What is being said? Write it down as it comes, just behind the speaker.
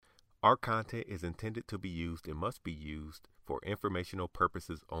Our content is intended to be used and must be used for informational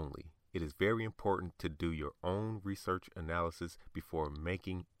purposes only. It is very important to do your own research analysis before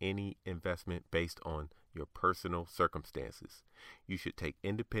making any investment based on your personal circumstances. You should take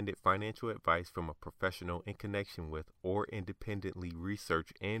independent financial advice from a professional in connection with or independently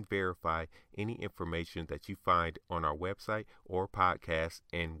research and verify any information that you find on our website or podcast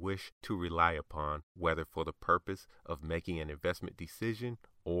and wish to rely upon, whether for the purpose of making an investment decision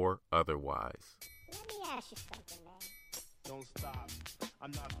or otherwise. Let me ask you something, man. Don't stop.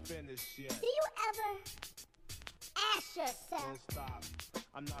 I'm not finished yet. Do you ever ask yourself, Don't stop.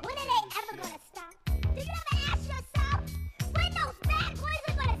 I'm not when are finished they ever yet. gonna stop? Do you ever ask yourself, when those bad boys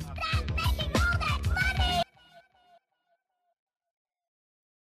are gonna stop making all that money?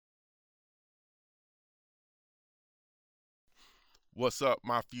 What's up,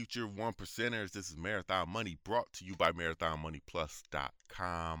 my future one percenters? This is Marathon Money, brought to you by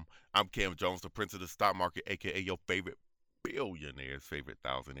MarathonMoneyPlus.com. I'm Cam Jones, the prince of the stock market, aka your favorite billionaire's favorite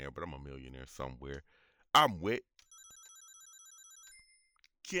thousandaire, but I'm a millionaire somewhere. I'm with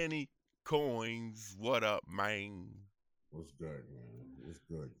Kenny Coins. What up, man? What's good, man? What's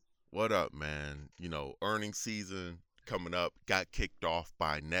good? What up, man? You know, earnings season coming up. Got kicked off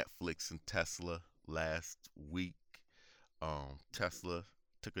by Netflix and Tesla last week. Tesla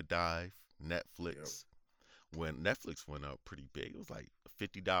took a dive. Netflix, when Netflix went up pretty big, it was like a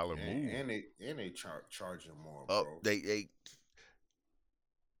 $50 move. And they charging more, Oh, bro. they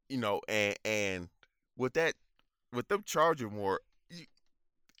you know, and with them charging more,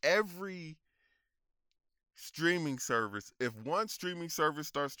 every streaming service, if one streaming service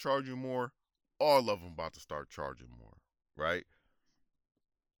starts charging more, all of them about to start charging more, right?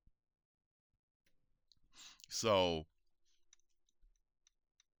 So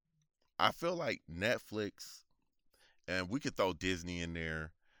I feel like Netflix, and we could throw Disney in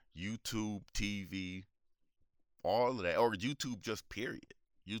there, YouTube TV, all of that, or YouTube just period.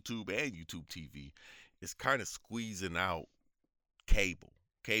 YouTube and YouTube TV is kind of squeezing out cable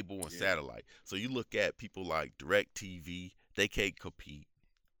and satellite. So you look at people like DirecTV, they can't compete.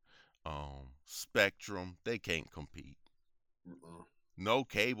 Spectrum, they can't compete. No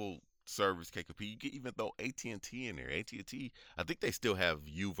cable service can compete. You can even throw AT&T in there. AT&T, I think they still have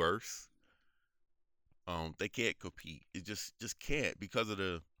Uverse. They can't compete. It just can't, because of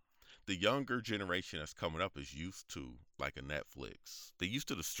the younger generation that's coming up is used to like a Netflix. They're used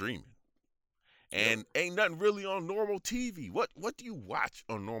to the streaming. And ain't nothing really on normal TV. What do you watch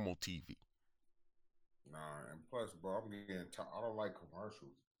on normal TV? Nah, and plus, bro, I'm getting I don't like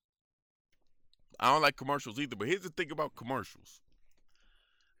commercials. I don't like commercials either, but here's the thing about commercials.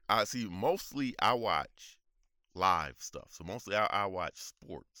 Mostly I watch live stuff. So mostly I watch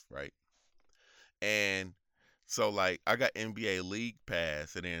sports, right? And so like I got NBA League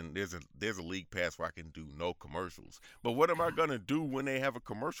Pass, and then there's a League Pass where I can do no commercials. But what am I gonna do when they have a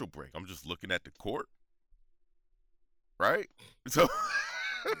commercial break? I'm just looking at the court, right? So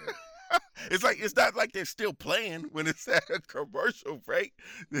it's not like they're still playing when it's at a commercial break.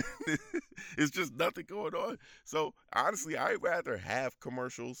 It's just nothing going on. So honestly, I'd rather have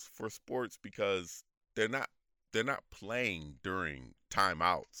commercials for sports because they're not playing during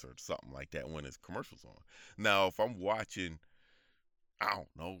timeouts or something like that when it's commercials on. Now, if I'm watching, I don't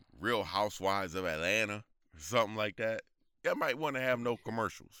know, Real Housewives of Atlanta or something like that, I might want to have no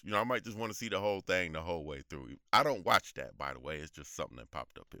commercials. You know, I might just want to see the whole thing the whole way through. I don't watch that, by the way. It's just something that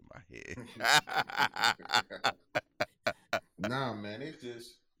popped up in my head. Nah, man, it's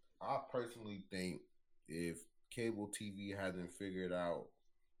just, I personally think if cable TV hasn't figured out,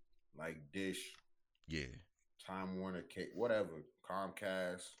 like Dish, Yeah, Time Warner, whatever,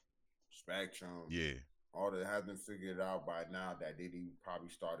 Comcast, Spectrum, all that hasn't figured out by now that they need probably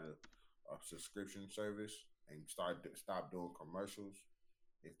started a subscription service and stop doing commercials.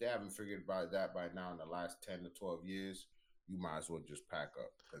 If they haven't figured out that by now in the last 10 to 12 years, you might as well just pack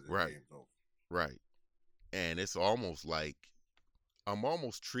up because the game's over. Right. And it's almost like I'm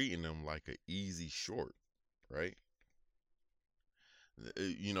almost treating them like an easy short, right?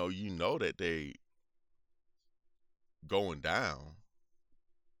 You know that they going down.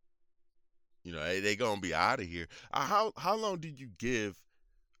 You know, they gonna be out of here. How long did you give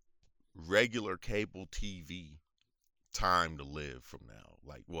regular cable TV time to live from now?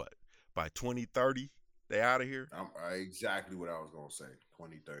 Like what? By 2030, they out of here? Exactly what I was gonna say.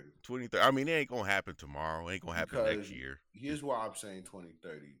 2030. 2030. I mean, it ain't gonna happen tomorrow. It ain't gonna happen next year. Here's why I'm saying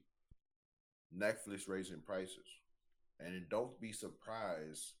 2030. Netflix raising prices, and don't be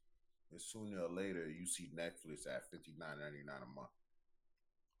surprised if sooner or later you see Netflix at $59.99 a month.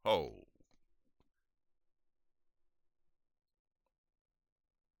 Oh.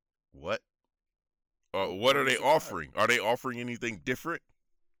 What? What are they offering? Are they offering anything different?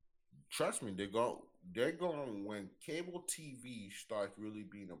 Trust me, they're going when cable TV starts really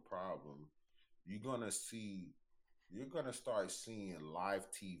being a problem, you're gonna start seeing live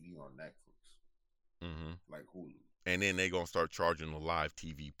TV on Netflix, Mm-hmm. like Hulu. And then they're gonna start charging the live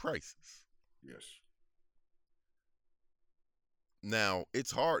TV prices. Yes. Now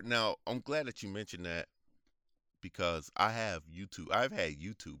it's hard. Now I'm glad that you mentioned that because I have YouTube. I've had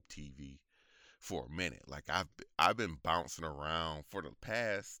YouTube TV for a minute. Like I've been bouncing around for the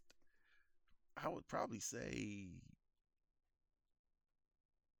past, I would probably say,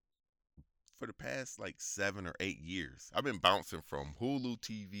 for the past like 7 or 8 years. I've been bouncing from Hulu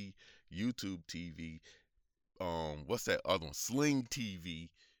TV, YouTube TV, what's that other one? Sling TV,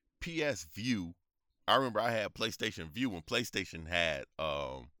 PS View. I remember I had PlayStation View when PlayStation had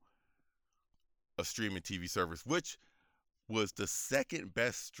a streaming TV service, which was the second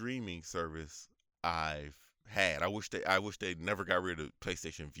best streaming service I've had. I wish they never got rid of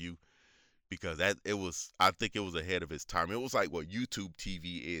PlayStation View because I think it was ahead of its time. It was like what YouTube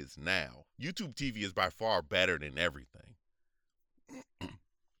TV is now. YouTube TV is by far better than everything.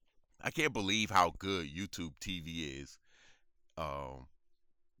 I can't believe how good YouTube TV is.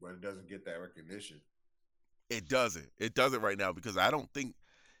 But it doesn't get that recognition. It doesn't. It doesn't right now because I don't think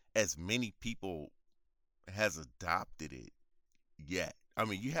as many people has adopted it yet. I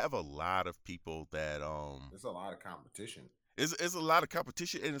mean, you have a lot of people that There's a lot of competition. It's a lot of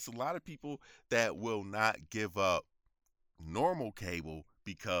competition, and it's a lot of people that will not give up normal cable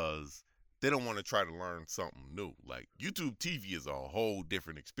because they don't want to try to learn something new. Like YouTube TV is a whole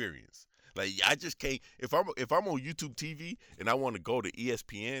different experience. Like I just can't if I'm on YouTube TV and I want to go to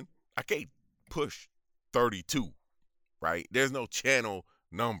ESPN, I can't push 32, right? There's no channel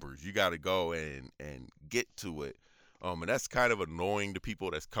numbers. You got to go and get to it. And that's kind of annoying to people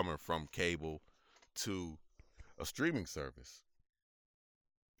that's coming from cable to a streaming service.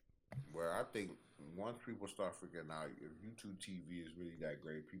 Where I think once people start figuring out if YouTube TV is really that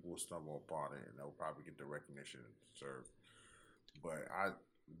great, people will stumble upon it and they'll probably get the recognition it deserves. But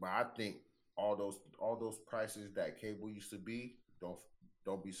I think all those prices that cable used to be,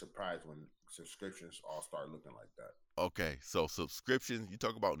 don't be surprised when subscriptions all start looking like that. Okay, so subscriptions, you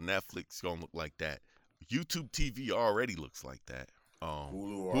talk about Netflix gonna look like that. YouTube TV already looks like that.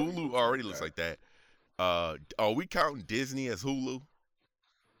 Hulu already looks like that. Are we counting Disney as Hulu?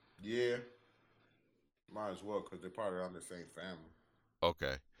 Yeah, might as well because they're part of the same family.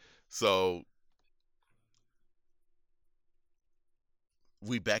 Okay, so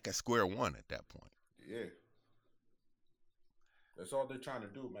we back at square one at that point. Yeah, that's all they're trying to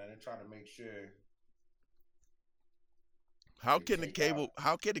do, man. They're trying to make sure. How can the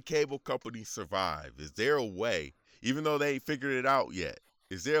cable company survive? Is there a way, even though they ain't figured it out yet?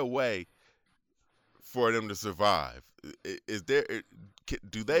 Is there a way for them to survive? Is there?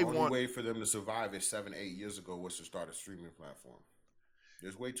 Do they want? The only way for them to survive is 7, 8 years ago was to start a streaming platform.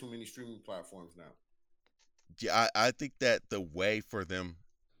 There's way too many streaming platforms now. Yeah, I think that the way for them,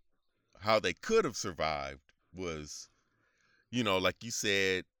 how they could have survived was, like you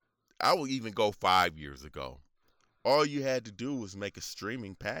said, I will even go 5 years ago. All you had to do was make a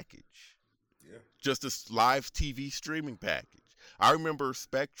streaming package. Yeah. Just a live TV streaming package. I remember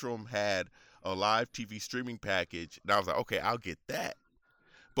Spectrum had a live TV streaming package, and I was like, okay, I'll get that.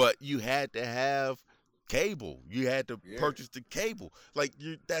 But you had to have cable. You had to purchase the cable. Like,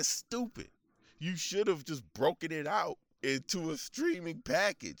 that's stupid. You should have just broken it out into a streaming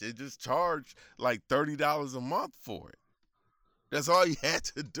package and just charged like $30 a month for it. That's all you had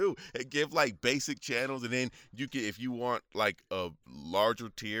to do. And give like basic channels, and then you can, if you want like a larger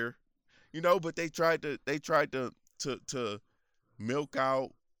tier, but they tried to milk out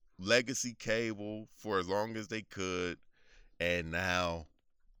legacy cable for as long as they could, and now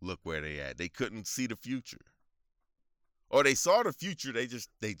look where they at. They couldn't see the future. Or they saw the future, they just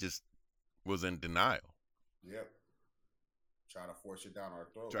was in denial. Yep. Try to force it down our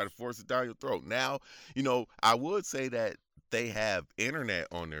throats. Try to force it down your throat. Now, I would say that they have internet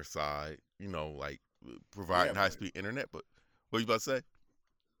on their side, like providing high-speed internet. But what you about to say?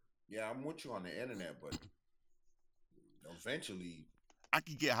 Yeah, I'm with you on the internet, but eventually I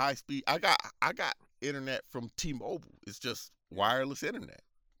could get high-speed. I got internet from T-Mobile. It's just wireless internet.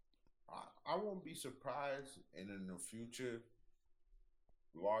 I won't be surprised, and in the future,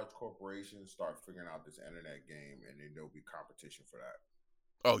 large corporations start figuring out this internet game, and then there'll be competition for that.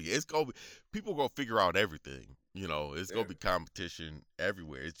 Oh yeah, people gonna figure out everything. It's gonna be competition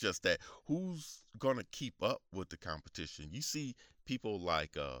everywhere. It's just that who's gonna keep up with the competition? You see people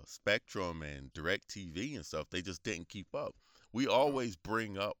like Spectrum and DirecTV and stuff. They just didn't keep up. We always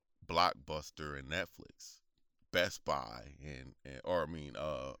bring up Blockbuster and Netflix, Best Buy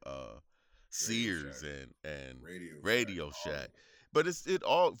Sears and Radio Shack. But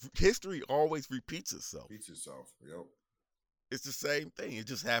history always repeats itself. Yep. It's the same thing. It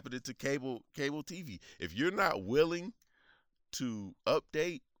just happened to cable TV. If you're not willing to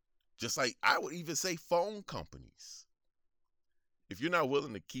update, just like I would even say phone companies, if you're not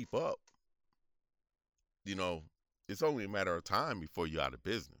willing to keep up, it's only a matter of time before you're out of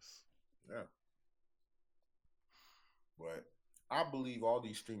business. Yeah. But I believe all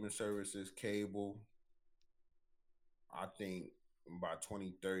these streaming services, cable, I think by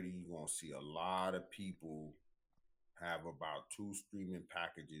 2030, you're going to see a lot of people have about 2 streaming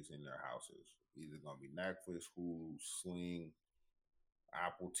packages in their houses. Either going to be Netflix, Hulu, Sling,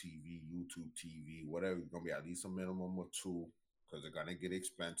 Apple TV, YouTube TV, whatever. It's going to be at least a minimum of 2 because they're going to get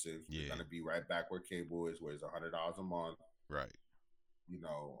expensive. Yeah. They're going to be right back where cable is, where it's $100 a month. Right. We're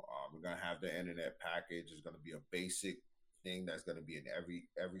going to have the internet package. It's going to be a basic thing that's going to be in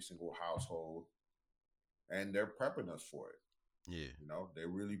every single household. And they're prepping us for it. Yeah. They're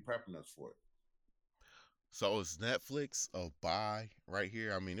really prepping us for it. So is Netflix a buy right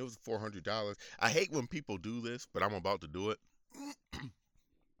here? I mean, it was $400. I hate when people do this, but I'm about to do it.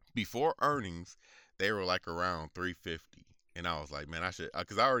 Before earnings, they were like around $350, and I was like, man, I should,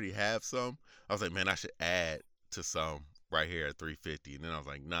 because I already have some. I was like, man, I should add to some right here at $350, and then I was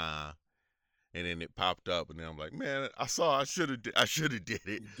like, nah. And then it popped up, and then I'm like, man, I should have did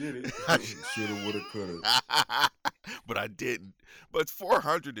it. You did it. Shoulda, woulda, coulda. But I didn't. But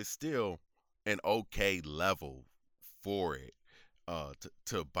 $400 is still an okay level for it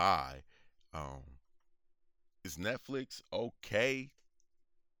to buy. Is Netflix okay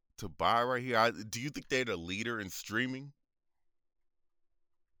to buy right here? Do you think they're the leader in streaming?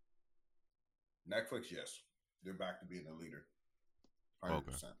 Netflix, yes, they're back to being the leader. 100%.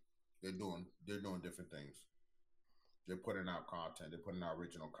 Okay. They're doing different things. They're putting out content. They're putting out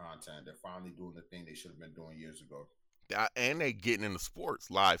original content. They're finally doing the thing they should have been doing years ago. And they getting into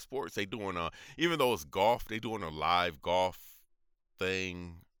live sports. They doing even though it's golf, they doing a live golf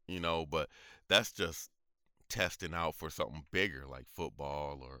thing, but that's just testing out for something bigger like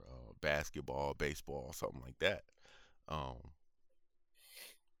football or basketball, baseball, something like that.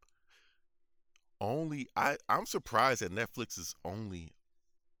 I'm surprised that Netflix is only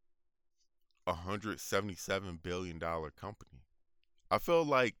 $177 billion company. I feel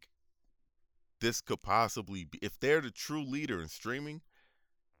like this could possibly be, if they're the true leader in streaming,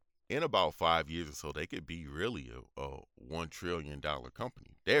 in about 5 years or so, they could be really a $1 trillion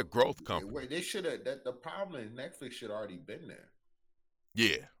company. They're a growth company. They should have. The problem is Netflix should already been there.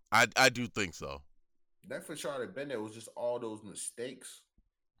 Yeah, I do think so. Netflix should already been there. It was just all those mistakes,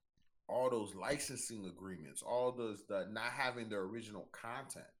 all those licensing agreements, all those not having their original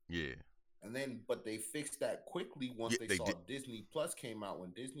content. Yeah. And then, but they fixed that quickly once they saw Disney Plus came out.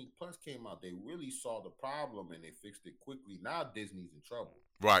 When Disney Plus came out, they really saw the problem and they fixed it quickly. Now Disney's in trouble.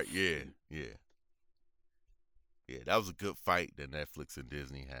 Right, yeah. That was a good fight that Netflix and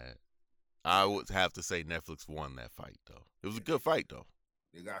Disney had. I would have to say Netflix won that fight, though. It was a good fight, though.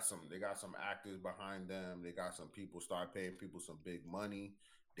 They got some actors behind them. They got some people start paying people some big money.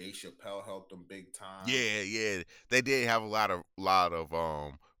 Dave Chappelle helped them big time. Yeah. They did have a lot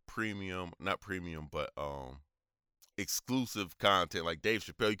of premium, not premium, but exclusive content. Like Dave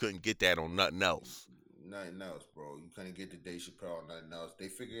Chappelle, you couldn't get that on nothing else. Nothing else, bro. You couldn't get the Dave Chappelle on nothing else. They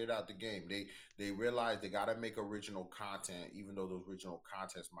figured out the game. They realized they got to make original content, even though those original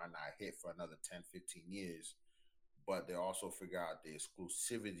contents might not hit for another 10, 15 years. But they also figure out the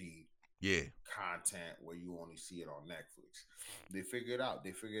exclusivity content where you only see it on Netflix. They figured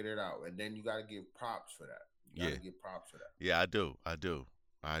it out. And then you got to give props for that. Yeah, I do.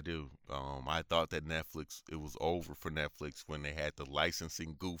 I thought that Netflix, it was over for Netflix when they had the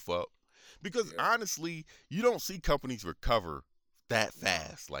licensing goof up. Because honestly, you don't see companies recover that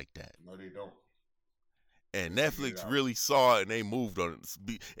fast like that. No, they don't. And Netflix really saw it and they moved on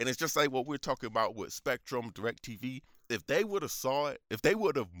it. And it's just like what we're talking about with Spectrum, DirecTV. If they would have saw it, if they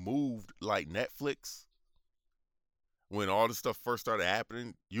would have moved like Netflix when all this stuff first started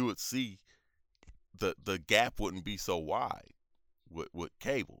happening, you would see the gap wouldn't be so wide with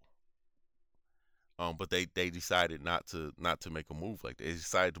cable. But they decided not to make a move like that. They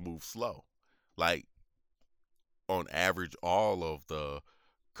decided to move slow. Like on average, all of the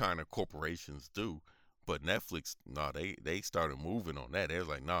kind of corporations do. But Netflix, no, they started moving on that. They was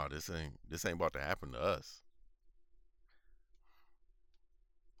like, no, this ain't about to happen to us.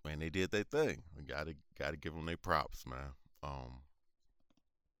 Man, they did their thing. We gotta give them their props, man.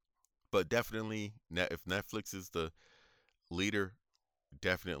 But definitely, if Netflix is the leader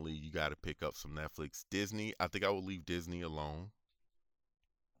definitely you got to pick up some Netflix. Disney, I think I will leave Disney alone.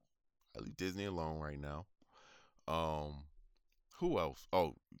 I leave Disney alone right now. Um, who else?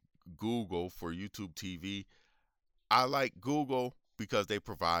 Oh, Google for YouTube TV. I like Google because they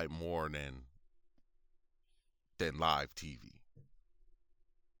provide more than live TV.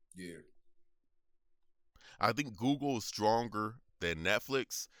 Yeah. I think Google is stronger than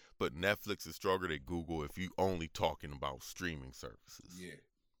Netflix, but Netflix is stronger than Google if you only talking about streaming services. Yeah.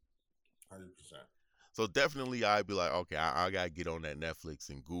 100%. So definitely I'd be like, okay, I gotta get on that Netflix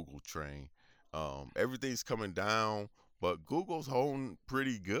and Google train. Everything's coming down, but Google's holding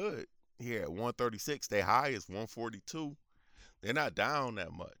pretty good here at 136. Their high is 142. They're not down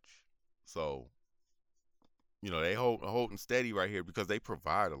that much. So, they holding steady right here because they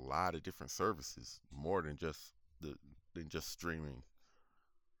provide a lot of different services, more than just streaming.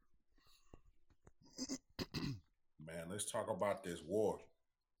 Man, let's talk about this war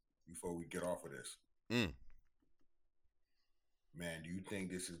before we get off of this. Man, do you think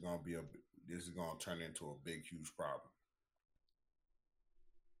this is gonna turn into a big, huge problem?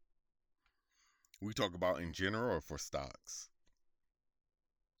 We talk about in general or for stocks?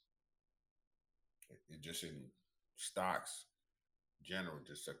 It just in stocks, general,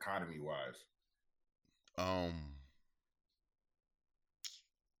 just economy wise.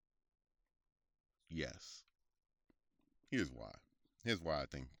 Yes. Here's why. I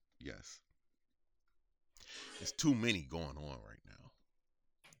think yes. There's too many going on right now.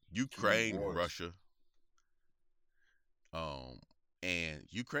 Ukraine, Russia. And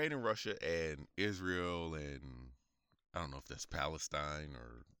Ukraine and Russia and Israel and I don't know if that's Palestine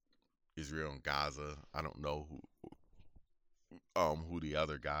or Israel and Gaza. I don't know who the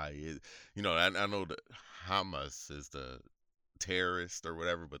other guy is. I know that Hamas is the terrorist or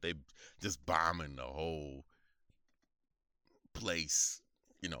whatever, but they just bombing the whole place.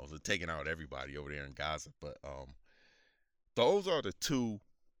 They're taking out everybody over there in Gaza. But those are the two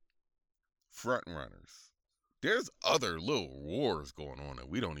front runners. There's other little wars going on that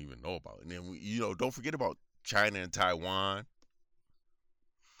we don't even know about. And then don't forget about China and Taiwan.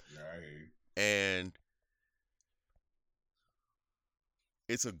 Right. And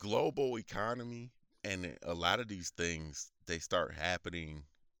it's a global economy, and a lot of these things, they start happening,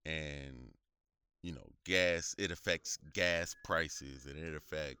 and it affects gas prices, and it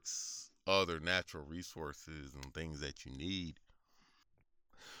affects other natural resources and things that you need.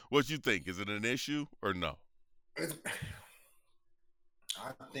 What you think? Is it an issue or no? I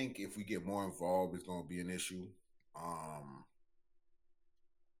think if we get more involved, it's going to be an issue.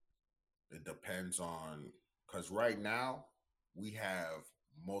 It depends on, because right now we have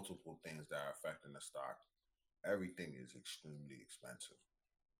multiple things that are affecting the stock. Everything is extremely expensive.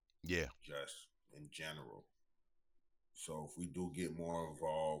 Yeah. Just in general. So if we do get more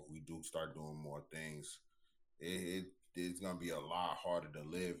involved, we do start doing more things, it's going to be a lot harder to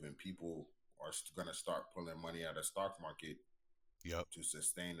live, and people are going to start pulling money out of the stock market to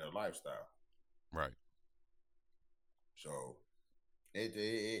sustain their lifestyle. Right. So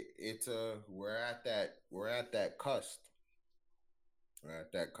it's we're at that cusp. We're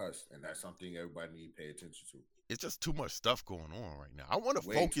at that cusp, and that's something everybody need to pay attention to. It's just too much stuff going on right now. I want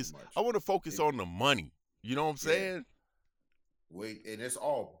to focus. I want to focus on the money. You know what I'm saying? Wait, and it's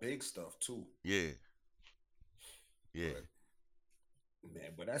all big stuff too. Yeah. Yeah.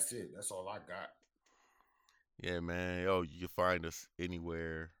 But that's it. That's all I got. Yeah, man. Yo, you can find us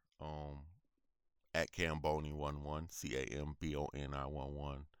anywhere. At Camboni11,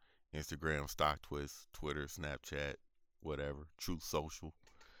 CAMBONI11, Instagram, Stock Twist, Twitter, Snapchat, whatever, Truth Social.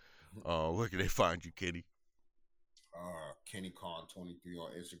 Where can they find you, Kenny? Kenny Khan 23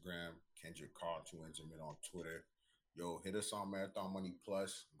 on Instagram, Kendrick Khan 2 Intimate on Twitter. Yo, hit us on Marathon Money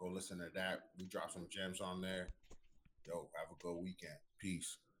Plus. Go listen to that. We drop some gems on there. Yo, have a good weekend.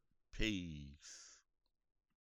 Peace. Peace.